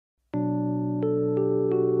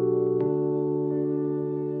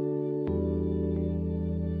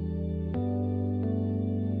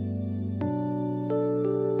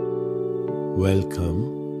Welcome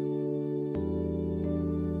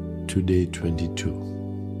to day 22.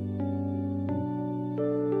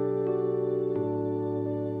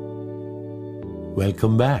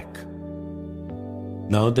 Welcome back.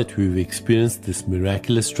 Now that we've experienced this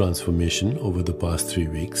miraculous transformation over the past 3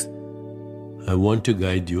 weeks, I want to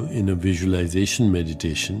guide you in a visualization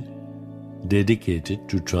meditation dedicated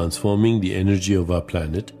to transforming the energy of our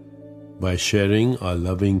planet by sharing our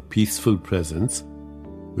loving, peaceful presence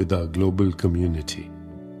with our global community.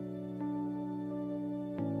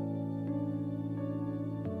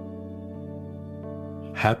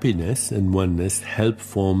 Happiness and oneness help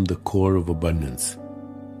form the core of abundance.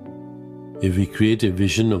 If we create a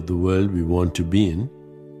vision of the world we want to be in,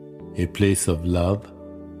 a place of love,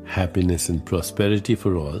 happiness and prosperity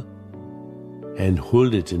for all, and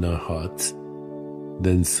hold it in our hearts,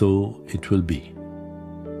 then so it will be.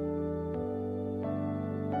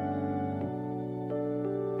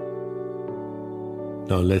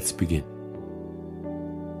 Now let's begin.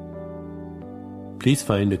 Please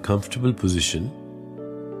find a comfortable position,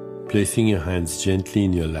 placing your hands gently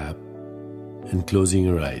in your lap and closing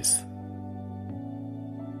your eyes.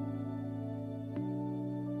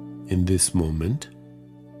 In this moment,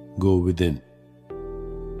 go within,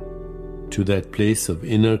 to that place of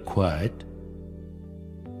inner quiet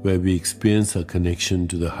where we experience our connection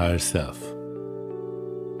to the higher self.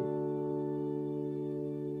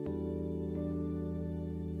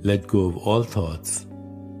 Let go of all thoughts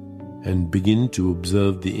and begin to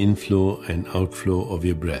observe the inflow and outflow of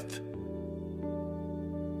your breath.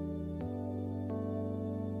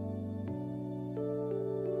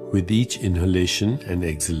 With each inhalation and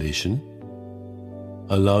exhalation,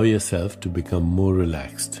 allow yourself to become more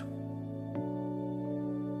relaxed.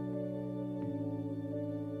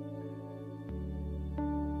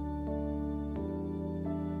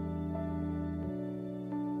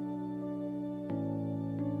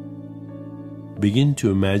 Begin to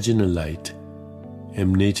imagine a light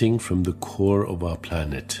emanating from the core of our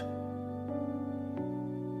planet.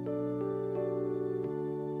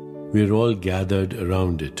 We are all gathered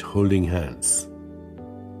around it, holding hands.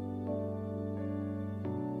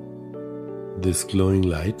 This glowing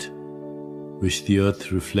light, which the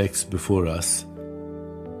earth reflects before us,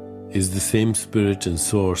 is the same spirit and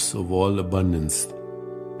source of all abundance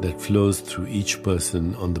that flows through each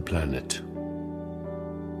person on the planet.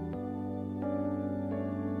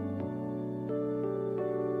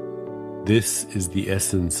 This is the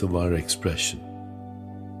essence of our expression.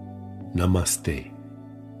 Namaste.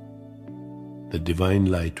 The divine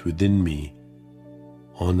light within me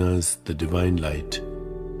honors the divine light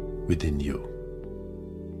within you.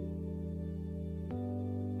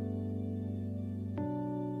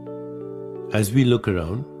 As we look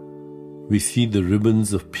around, we see the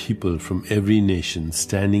ribbons of people from every nation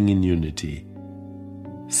standing in unity,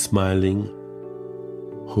 smiling,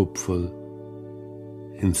 hopeful,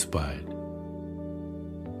 inspired.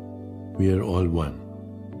 We are all one.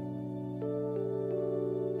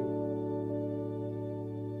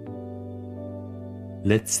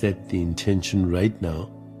 Let's set the intention right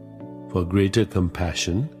now for greater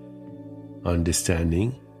compassion,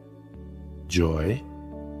 understanding, joy,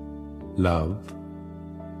 love,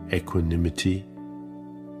 equanimity,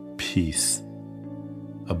 peace,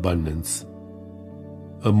 abundance,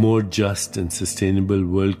 a more just and sustainable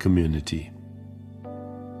world community,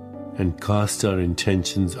 and cast our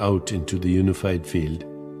intentions out into the unified field,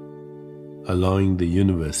 allowing the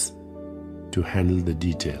universe to handle the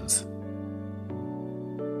details.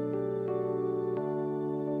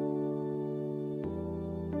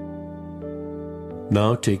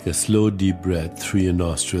 Now take a slow deep breath through your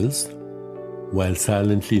nostrils while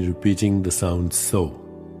silently repeating the sound so.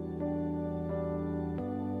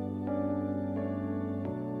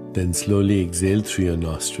 Then slowly exhale through your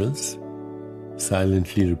nostrils,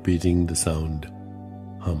 silently repeating the sound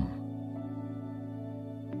hum.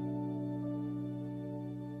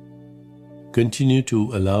 Continue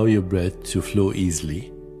to allow your breath to flow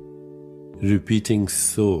easily, repeating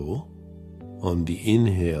so on the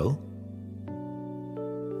inhale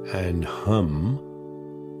and hum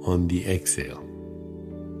on the exhale.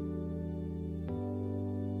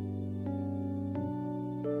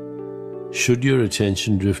 Should your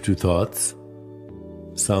attention drift to thoughts,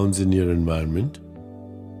 sounds in your environment,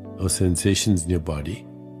 or sensations in your body,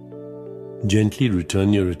 gently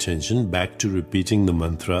return your attention back to repeating the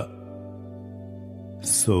mantra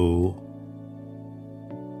so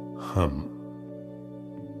hum.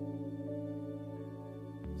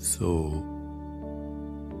 So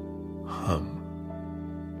hum.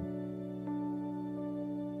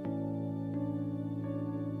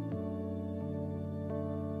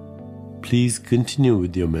 Please continue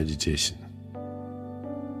with your meditation.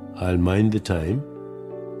 I'll mind the time,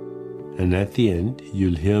 and at the end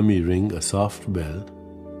you'll hear me ring a soft bell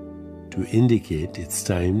to indicate it's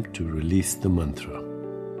time to release the mantra.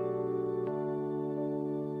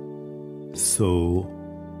 So,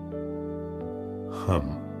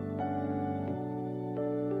 hum.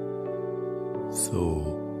 So,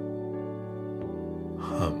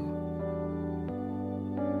 hum.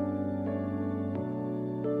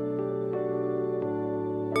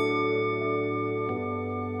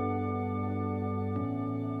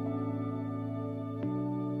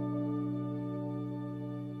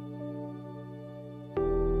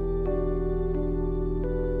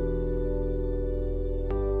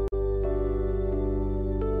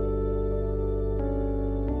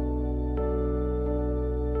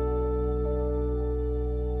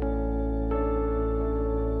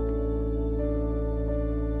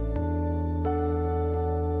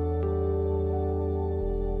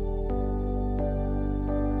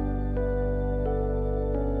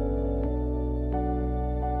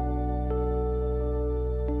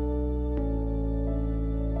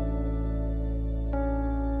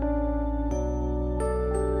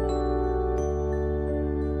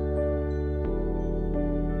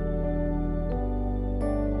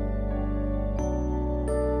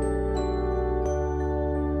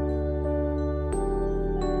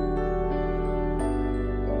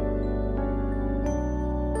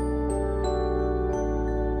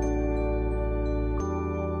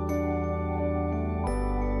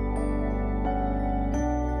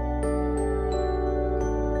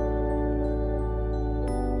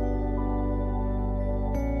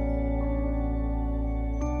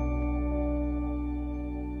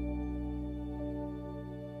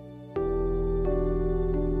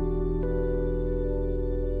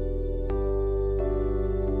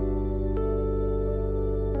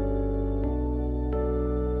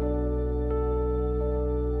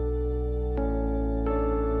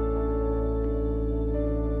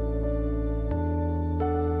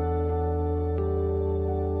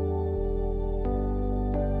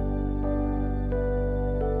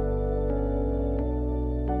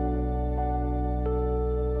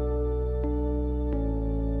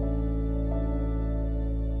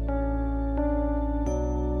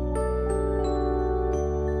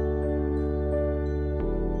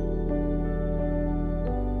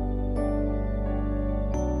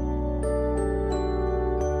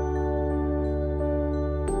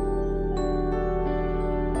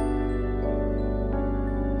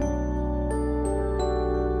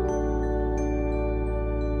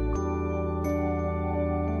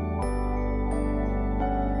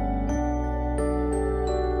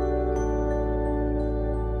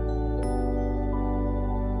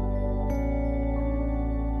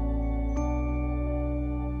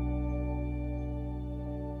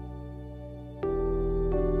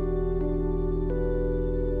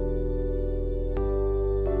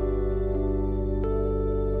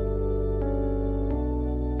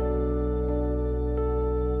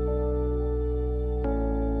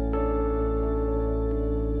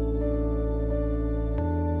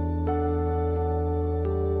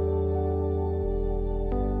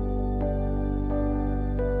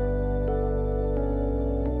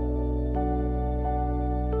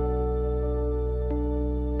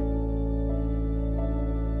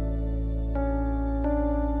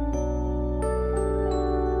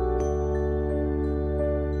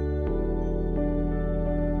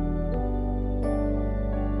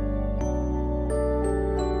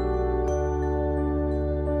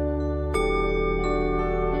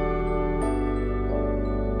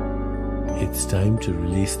 It's time to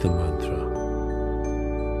release the mantra.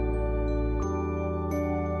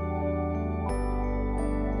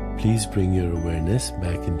 Please bring your awareness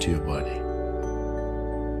back into your body.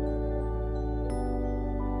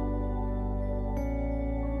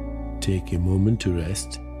 Take a moment to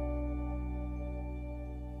rest,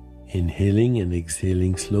 inhaling and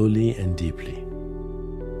exhaling slowly and deeply.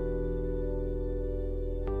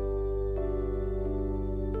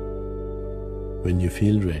 When you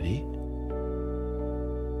feel ready,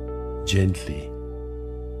 gently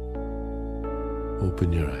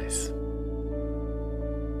open your eyes.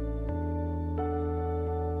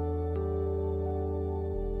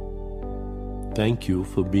 Thank you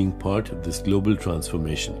for being part of this global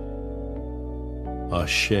transformation, our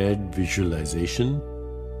shared visualization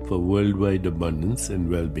for worldwide abundance and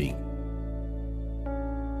well-being.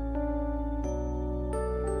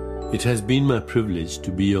 It has been my privilege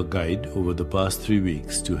to be your guide over the past 3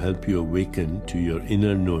 weeks to help you awaken to your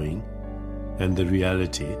inner knowing and the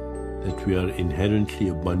reality that we are inherently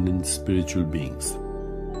abundant spiritual beings.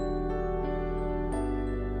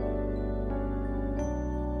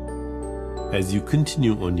 As you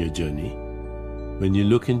continue on your journey, when you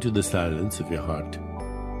look into the silence of your heart,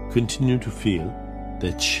 continue to feel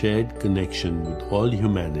that shared connection with all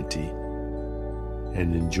humanity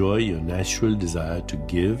and enjoy your natural desire to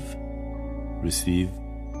give, receive,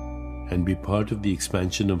 and be part of the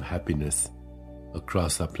expansion of happiness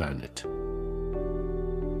across our planet.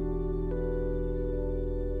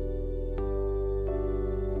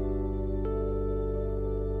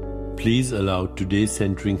 Please allow today's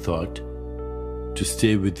centering thought to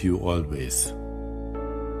stay with you always.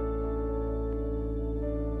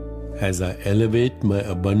 As I elevate my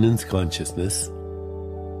abundance consciousness,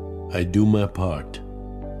 I do my part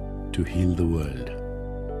to heal the world.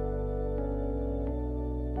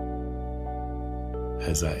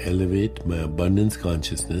 As I elevate my abundance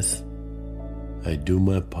consciousness, I do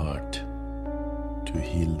my part to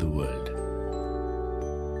heal the world.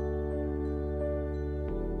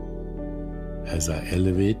 As I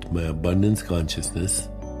elevate my abundance consciousness,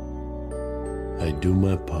 I do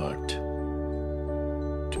my part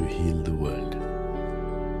to heal the world.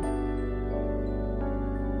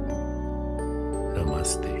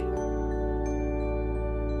 Namaste.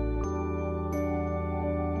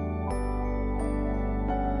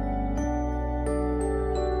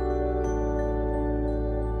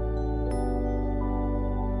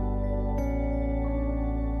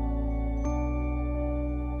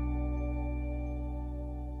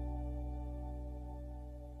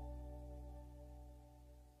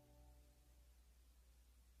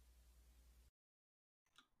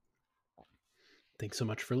 Thanks so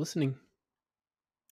much for listening.